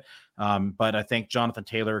little bit. But I think Jonathan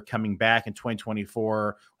Taylor coming back in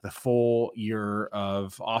 2024, the full year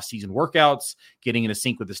of offseason workouts, getting into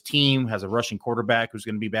sync with his team, has a rushing quarterback who's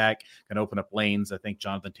going to be back, going to open up lanes. I think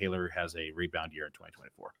Jonathan Taylor has a rebound year in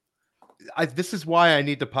 2024. This is why I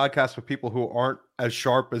need to podcast with people who aren't as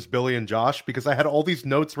sharp as Billy and Josh, because I had all these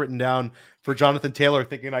notes written down for Jonathan Taylor,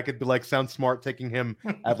 thinking I could be sound smart taking him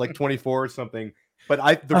at 24 or something.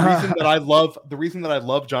 But the reason that I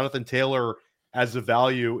love Jonathan Taylor as a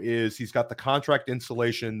value is he's got the contract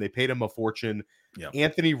insulation. They paid him a fortune. Yep.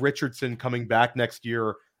 Anthony Richardson coming back next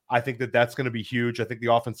year. I think that's going to be huge. I think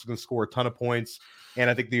the offense is going to score a ton of points,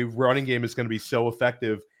 and I think the running game is going to be so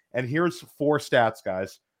effective. And here's 4 stats,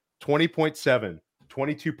 guys. 20.7,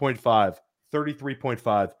 22.5,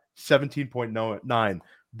 33.5, 17.9.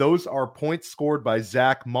 Those are points scored by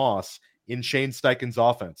Zach Moss in Shane Steichen's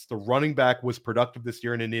offense. The running back was productive this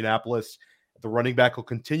year in Indianapolis. The running back will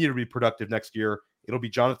continue to be productive next year. It'll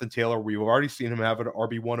be Jonathan Taylor. We've already seen him have an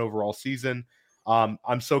RB1 overall season.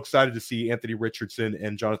 I'm so excited to see Anthony Richardson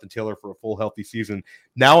and Jonathan Taylor for a full healthy season.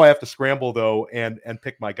 Now I have to scramble, though, and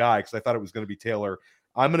pick my guy because I thought it was going to be Taylor.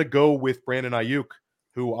 I'm going to go with Brandon Ayuk,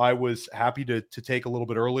 who I was happy to take a little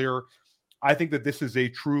bit earlier. I think that this is a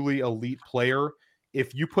truly elite player.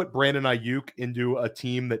 If you put Brandon Ayuk into a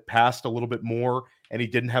team that passed a little bit more and he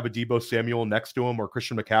didn't have a Deebo Samuel next to him or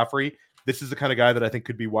Christian McCaffrey, this is the kind of guy that I think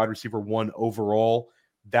could be wide receiver 1 overall.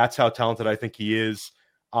 That's how talented I think he is.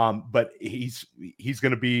 But he's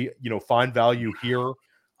going to be, fine value here.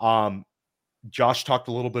 Josh talked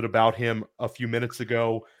a little bit about him a few minutes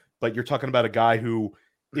ago, but you're talking about a guy who,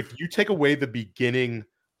 if you take away the beginning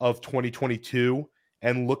of 2022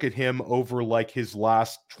 and look at him over his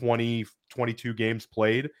last 20, 22 games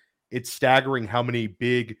played, it's staggering how many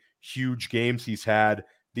big, huge games he's had,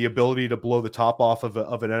 the ability to blow the top off of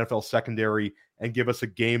an NFL secondary and give us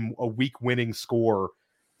a week winning score.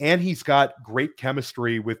 And he's got great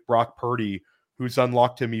chemistry with Brock Purdy, who's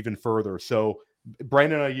unlocked him even further. So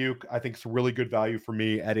Brandon Ayuk, I think, is a really good value for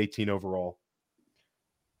me at 18 overall.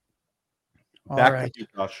 Back to you,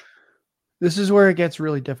 Josh. This is where it gets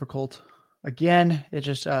really difficult. Again, it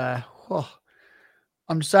just I'm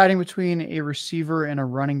deciding between a receiver and a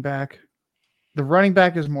running back. The running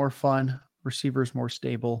back is more fun. Receiver is more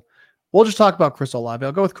stable. We'll just talk about Chris Olave.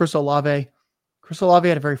 I'll go with Chris Olave. Chris Olave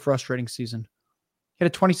had a very frustrating season. He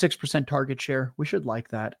had a 26% target share. We should like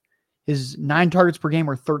that. His 9 targets per game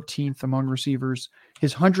were 13th among receivers.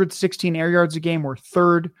 His 116 air yards a game were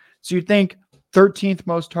 3rd. So you'd think 13th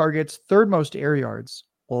most targets, 3rd most air yards.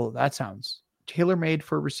 Well, that sounds tailor-made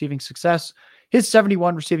for receiving success. His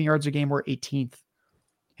 71 receiving yards a game were 18th.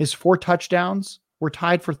 His 4 touchdowns were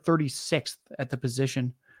tied for 36th at the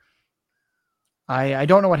position. I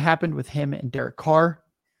don't know what happened with him and Derek Carr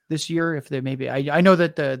this year. If they maybe, I know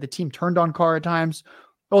that the team turned on Carr at times.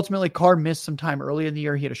 Ultimately, Carr missed some time early in the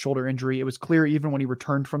year. He had a shoulder injury. It was clear even when he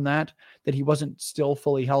returned from that he wasn't still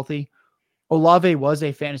fully healthy. Olave was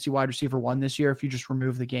a fantasy wide receiver 1 this year if you just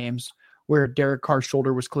remove the games where Derek Carr's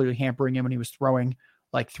shoulder was clearly hampering him when he was throwing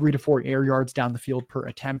like 3 to 4 air yards down the field per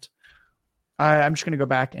attempt. I'm just going to go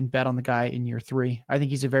back and bet on the guy in year 3. I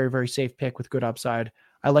think he's a very, very safe pick with good upside.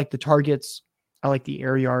 I like the targets. I like the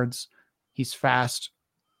air yards. He's fast.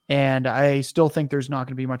 And I still think there's not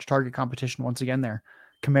going to be much target competition once again there.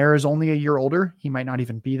 Kamara is only a year older. He might not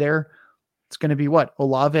even be there. It's going to be what?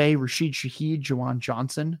 Olave, Rashid Shaheed, Juwan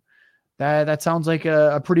Johnson. That sounds like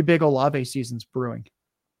a pretty big Olave season's brewing.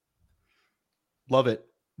 Love it.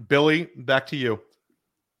 Billy, back to you.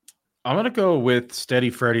 I'm going to go with steady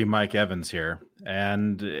Freddie Mike Evans here.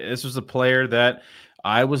 And this was a player that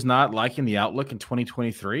I was not liking the outlook in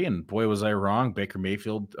 2023, and boy, was I wrong. Baker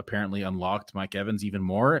Mayfield apparently unlocked Mike Evans even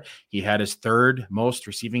more. He had his 3rd most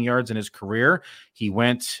receiving yards in his career. He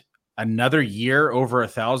went another year over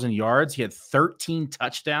 1,000 yards. He had 13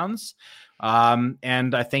 touchdowns.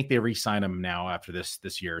 And I think they re-sign him now after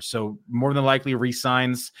this year. So more than likely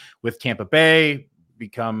re-signs with Tampa Bay,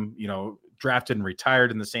 become, drafted and retired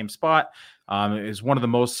in the same spot. Is one of the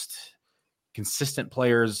most consistent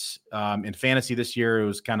players in fantasy this year. It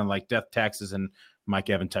was kind of like death taxes and Mike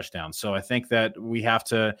Evans touchdowns. So I think that we have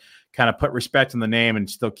to kind of put respect in the name and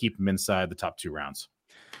still keep him inside the top 2 rounds.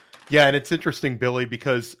 Yeah, and it's interesting, Billy,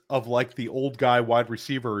 because of like the old guy wide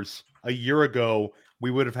receivers a year ago, we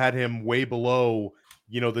would have had him way below,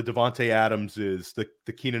 the Devontae Adamses,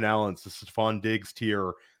 the Keenan Allens, the Stephon Diggs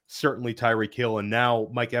tier, certainly Tyreek Hill. And now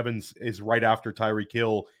Mike Evans is right after Tyreek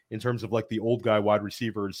Hill in terms of like the old guy wide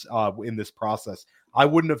receivers in this process. I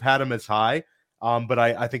wouldn't have had him as high, but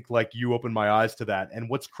I think like you opened my eyes to that. And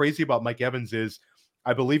what's crazy about Mike Evans is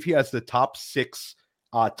I believe he has the top 6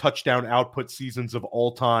 touchdown output seasons of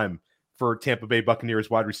all time for Tampa Bay Buccaneers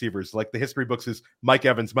wide receivers. Like the history books is Mike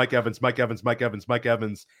Evans, Mike Evans, Mike Evans, Mike Evans, Mike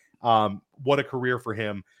Evans. What a career for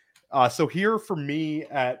him. So here for me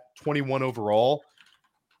at 21 overall,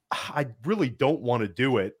 I really don't want to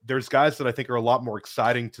do it. There's guys that I think are a lot more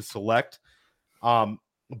exciting to select.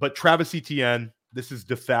 But Travis Etienne, this is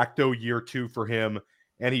de facto year 2 for him,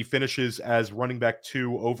 and he finishes as running back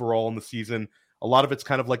 2 overall in the season. A lot of it's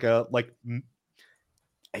kind of like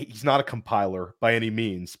he's not a compiler by any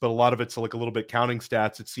means, but a lot of it's like a little bit counting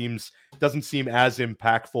stats. It doesn't seem as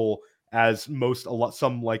impactful as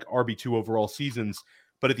some like RB2 overall seasons.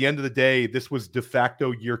 But at the end of the day, this was de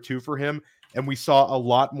facto year 2 for him. And we saw a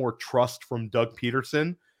lot more trust from Doug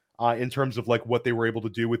Peterson in terms of like what they were able to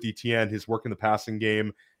do with Etienne, his work in the passing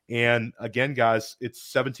game. And again, guys, it's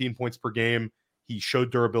 17 points per game. He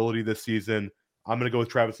showed durability this season. I'm going to go with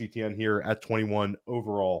Travis Etienne here at 21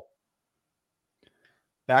 overall.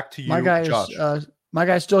 Back to you, Josh. My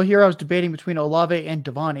guy's still here. I was debating between Olave and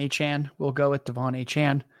Devon Achane. We'll go with Devon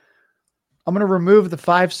Achane. I'm going to remove the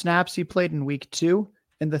 5 snaps he played in week 2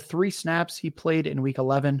 and the 3 snaps he played in week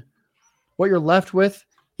 11. What you're left with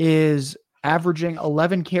is averaging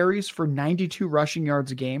 11 carries for 92 rushing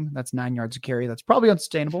yards a game. That's 9 yards a carry. That's probably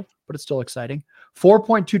unsustainable, but it's still exciting.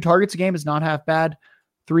 4.2 targets a game is not half bad.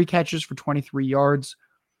 3 catches for 23 yards.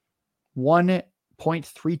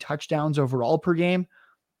 1.3 touchdowns overall per game.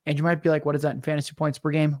 And you might be like, what is that in fantasy points per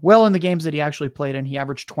game? Well, in the games that he actually played in, he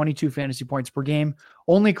averaged 22 fantasy points per game.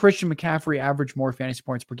 Only Christian McCaffrey averaged more fantasy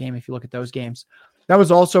points per game if you look at those games. That was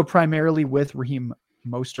also primarily with Raheem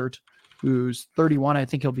Mostert, who's 31. I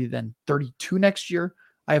think he'll be then 32 next year.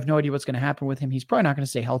 I have no idea what's going to happen with him. He's probably not going to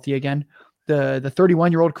stay healthy again. The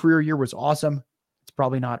 31-year-old career year was awesome. It's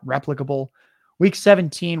probably not replicable. Week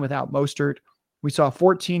 17 without Mostert, we saw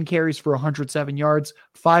 14 carries for 107 yards,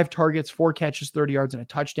 5 targets, 4 catches, 30 yards, and a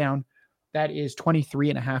touchdown. That is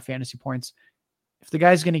 23.5 fantasy points. If the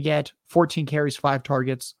guy's going to get 14 carries, 5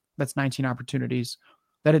 targets, that's 19 opportunities.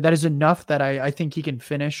 That is enough that I think he can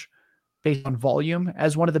finish based on volume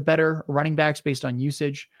as one of the better running backs based on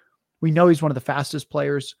usage. We know he's one of the fastest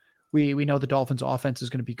players. We know the Dolphins offense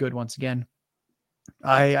is going to be good once again.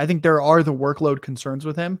 I think there are the workload concerns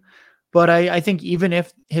with him, but I think even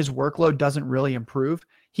if his workload doesn't really improve,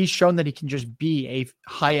 he's shown that he can just be a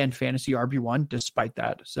high-end fantasy RB1 despite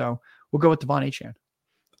that. So we'll go with Devon Achane.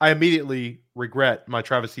 I immediately regret my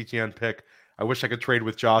Travis Etienne pick. I wish I could trade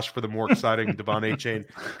with Josh for the more exciting Devon Achane.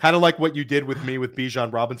 Kind of like what you did with me with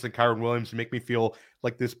Bijan Robinson, Kyron Williams, to make me feel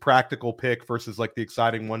like this practical pick versus like the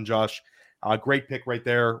exciting one, Josh. Great pick right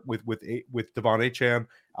there with Devon Achane.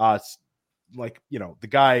 The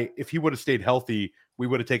guy, if he would have stayed healthy, we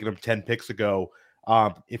would have taken him 10 picks ago.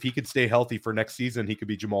 If he could stay healthy for next season, he could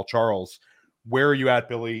be Jamal Charles. Where are you at,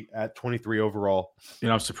 Billy, at 23 overall?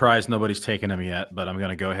 I'm surprised nobody's taken him yet, but I'm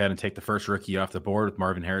going to go ahead and take the first rookie off the board with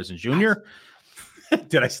Marvin Harrison Jr.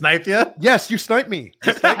 Did I snipe you? Yes, you sniped me.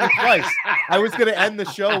 You sniped me twice. I was going to end the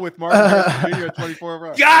show with Marvin Harrison Jr. at 24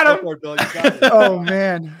 overall. Got him! Billy, you got it. Oh,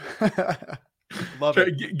 man. Love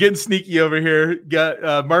it. Getting sneaky over here.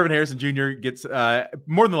 Got Marvin Harrison Jr. gets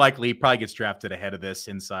more than likely probably gets drafted ahead of this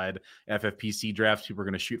inside FFPC drafts. People are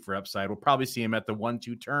going to shoot for upside. We'll probably see him at the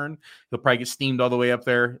 1-2 turn. He'll probably get steamed all the way up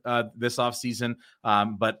there this offseason,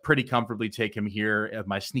 but pretty comfortably take him here as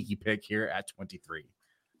my sneaky pick here at 23.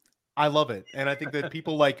 I love it, and I think that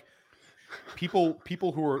people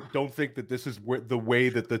who don't think that this is the way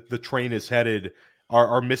that the train is headed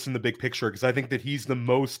are missing the big picture, because I think that he's the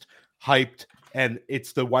most hyped, and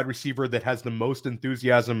it's the wide receiver that has the most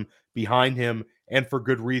enthusiasm behind him, and for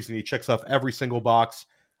good reason. He checks off every single box.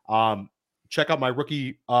 Check out my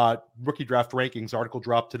rookie draft rankings article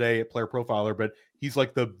dropped today at Player Profiler, but he's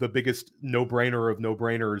like the biggest no-brainer of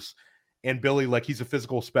no-brainers. And Billy, like, he's a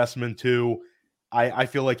physical specimen too. I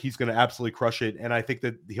feel like he's going to absolutely crush it, and I think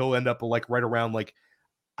that he'll end up like right around, like,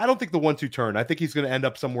 I don't think the 1-2 turn. I think he's going to end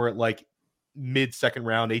up somewhere at like mid-second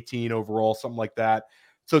round, 18 overall, something like that.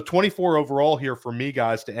 So 24 overall here for me,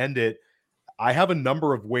 guys, to end it. I have a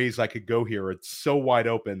number of ways I could go here. It's so wide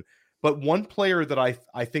open. But one player that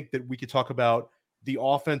I think that we could talk about the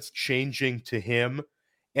offense changing to him,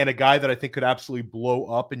 and a guy that I think could absolutely blow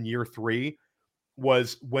up in year 3,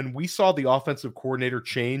 was when we saw the offensive coordinator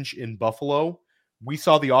change in Buffalo. We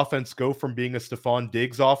saw the offense go from being a Stephon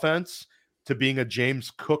Diggs offense to being a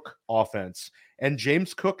James Cook offense. And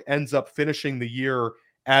James Cook ends up finishing the year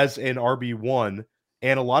as an RB1.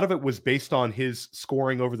 And a lot of it was based on his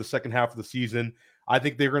scoring over the second half of the season. I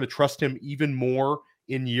think they're going to trust him even more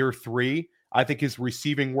in year 3. I think his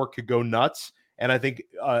receiving work could go nuts. And I think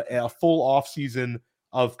a full offseason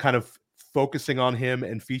of kind of focusing on him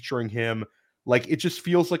and featuring him, like, it just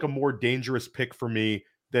feels like a more dangerous pick for me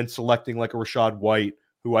than selecting like a Rachaad White,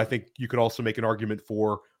 who I think you could also make an argument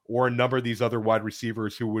for, or a number of these other wide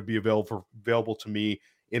receivers who would be available to me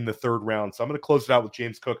in the 3rd round. So I'm going to close it out with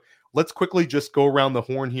James Cook. Let's quickly just go around the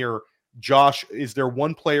horn here. Josh, is there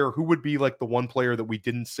one player who would be like the one player that we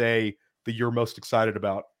didn't say that you're most excited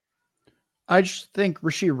about? I just think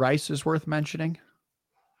Rashee Rice is worth mentioning.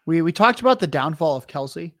 We talked about the downfall of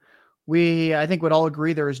Kelsey. I think would all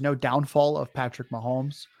agree there is no downfall of Patrick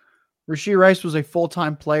Mahomes. Rashee Rice was a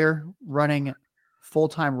full-time player running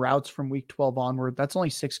full-time routes from week 12 onward. That's only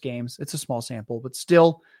 6 games. It's a small sample, but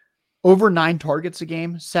still over 9 targets a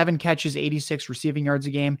game, 7 catches, 86 receiving yards a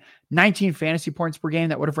game, 19 fantasy points per game.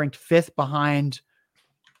 That would have ranked 5th behind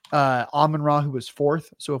Amon-Ra, who was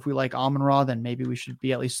 4th. So if we like Amon-Ra, then maybe we should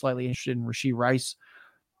be at least slightly interested in Rashee Rice.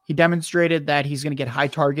 He demonstrated that he's going to get high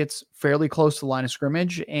targets fairly close to the line of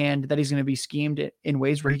scrimmage, and that he's going to be schemed in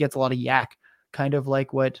ways where he gets a lot of yak, kind of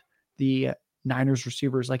like what the Niners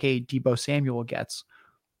receivers like a Deebo Samuel gets.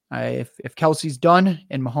 If Kelsey's done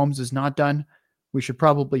and Mahomes is not done, we should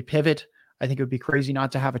probably pivot. I think it would be crazy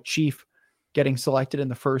not to have a Chief getting selected in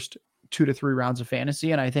the first 2 to 3 rounds of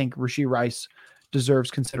fantasy. And I think Rashee Rice deserves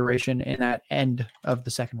consideration in that end of the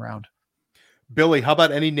 2nd round. Billy, how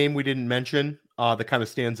about any name we didn't mention that kind of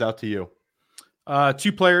stands out to you?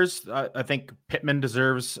 2 players. I think Pittman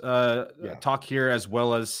deserves talk here, as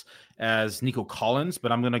well as Nico Collins,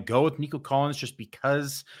 but I'm going to go with Nico Collins just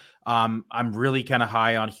because I'm really kind of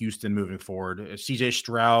high on Houston moving forward. CJ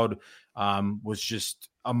Stroud was just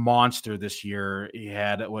a monster this year. He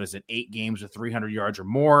had, 8 games with 300 yards or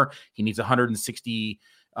more. He needs 160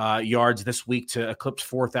 yards this week to eclipse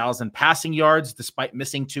 4,000 passing yards, despite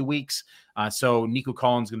missing 2 weeks. So Nico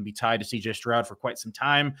Collins is going to be tied to CJ Stroud for quite some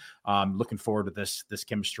time. Looking forward to this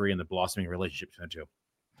chemistry and the blossoming relationship between the two.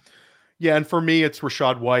 Yeah, and for me, it's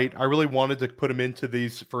Rachaad White. I really wanted to put him into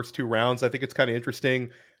these first 2 rounds. I think it's kind of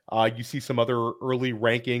interesting. You see some other early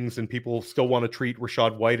rankings, and people still want to treat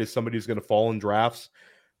Rachaad White as somebody who's going to fall in drafts.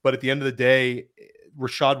 But at the end of the day,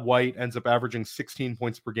 Rachaad White ends up averaging 16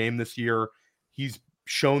 points per game this year. He's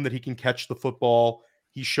shown that he can catch the football.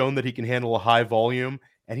 He's shown that he can handle a high volume,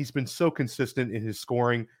 and he's been so consistent in his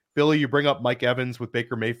scoring. Billy, you bring up Mike Evans with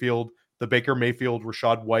Baker Mayfield. The Baker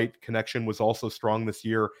Mayfield-Rachaad White connection was also strong this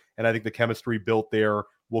year, and I think the chemistry built there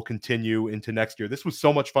will continue into next year. This was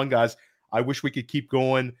so much fun, guys. I wish we could keep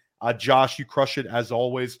going. Josh, you crush it as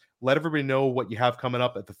always. Let everybody know what you have coming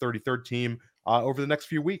up at the 33rd team over the next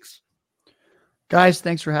few weeks. Guys,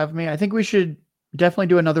 thanks for having me. I think we should definitely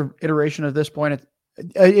do another iteration of this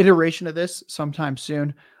sometime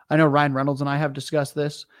soon. I know Ryan Reynolds and I have discussed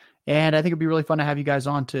this, and I think it'd be really fun to have you guys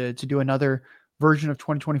on to do another version of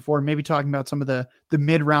 2024, maybe talking about some of the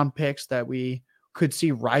mid-round picks that we could see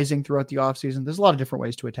rising throughout the offseason. There's a lot of different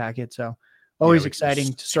ways to attack it. So always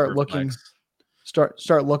exciting to start looking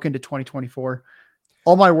to 2024.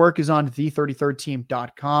 All my work is on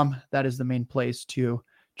the33rdteam.com. That is the main place to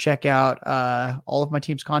check out all of my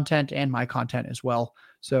team's content and my content as well.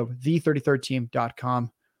 So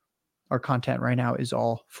the33rdteam.com. Our content right now is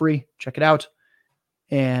all free. Check it out.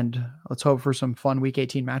 And let's hope for some fun Week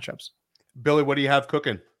 18 matchups. Billy, what do you have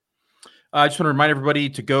cooking? I just want to remind everybody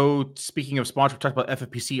to go. Speaking of sponsor, we talked about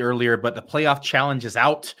FFPC earlier, but the playoff challenge is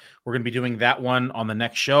out. We're going to be doing that one on the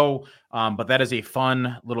next show. But that is a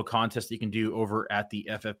fun little contest that you can do over at the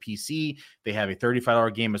FFPC. They have a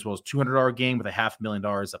 $35 game as well as $200 game with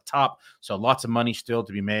 $500,000 up top. So lots of money still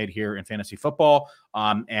to be made here in fantasy football.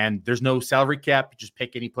 And there's no salary cap. You just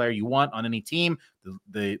pick any player you want on any team.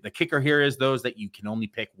 The kicker here is those that you can only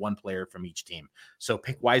pick one player from each team. So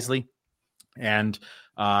pick wisely. And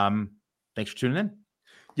thanks for tuning in.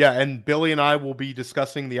 Yeah, and Billy and I will be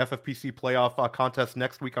discussing the FFPC playoff contest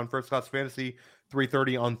next week on First Class Fantasy,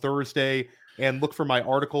 3:30 on Thursday. And look for my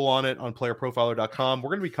article on it on playerprofiler.com. We're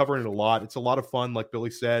going to be covering it a lot. It's a lot of fun, like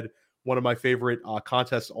Billy said. One of my favorite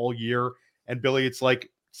contests all year. And Billy, it's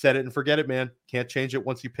like set it and forget it, man. Can't change it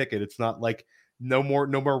once you pick it. It's not like no more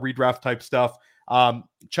redraft type stuff.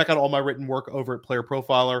 Check out all my written work over at Player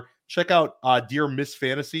Profiler. Check out Dear Miss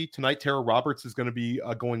Fantasy. Tonight, Tara Roberts is going to be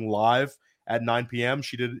going live at 9 p.m.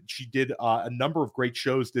 She did a number of great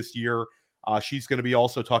shows this year. She's going to be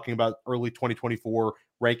also talking about early 2024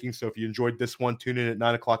 rankings. So if you enjoyed this one, tune in at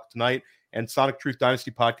 9 o'clock tonight. And Sonic Truth Dynasty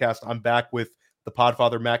podcast, I'm back with the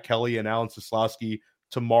Podfather Matt Kelly and Alan Soslowski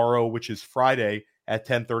tomorrow, which is Friday at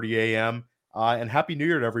 10:30 a.m. And Happy New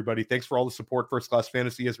Year to everybody. Thanks for all the support First Class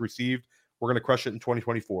Fantasy has received. We're going to crush it in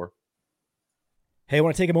 2024. Hey, I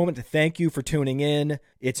want to take a moment to thank you for tuning in.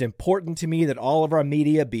 It's important to me that all of our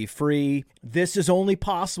media be free. This is only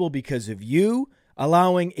possible because of you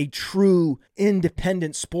allowing a true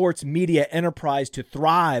independent sports media enterprise to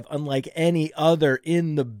thrive unlike any other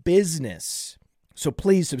in the business. So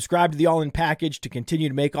please subscribe to the All In Package to continue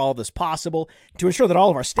to make all of this possible, to ensure that all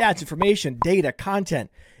of our stats, information, data, content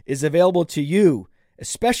is available to you,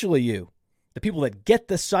 especially you, the people that get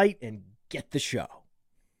the site and get the show.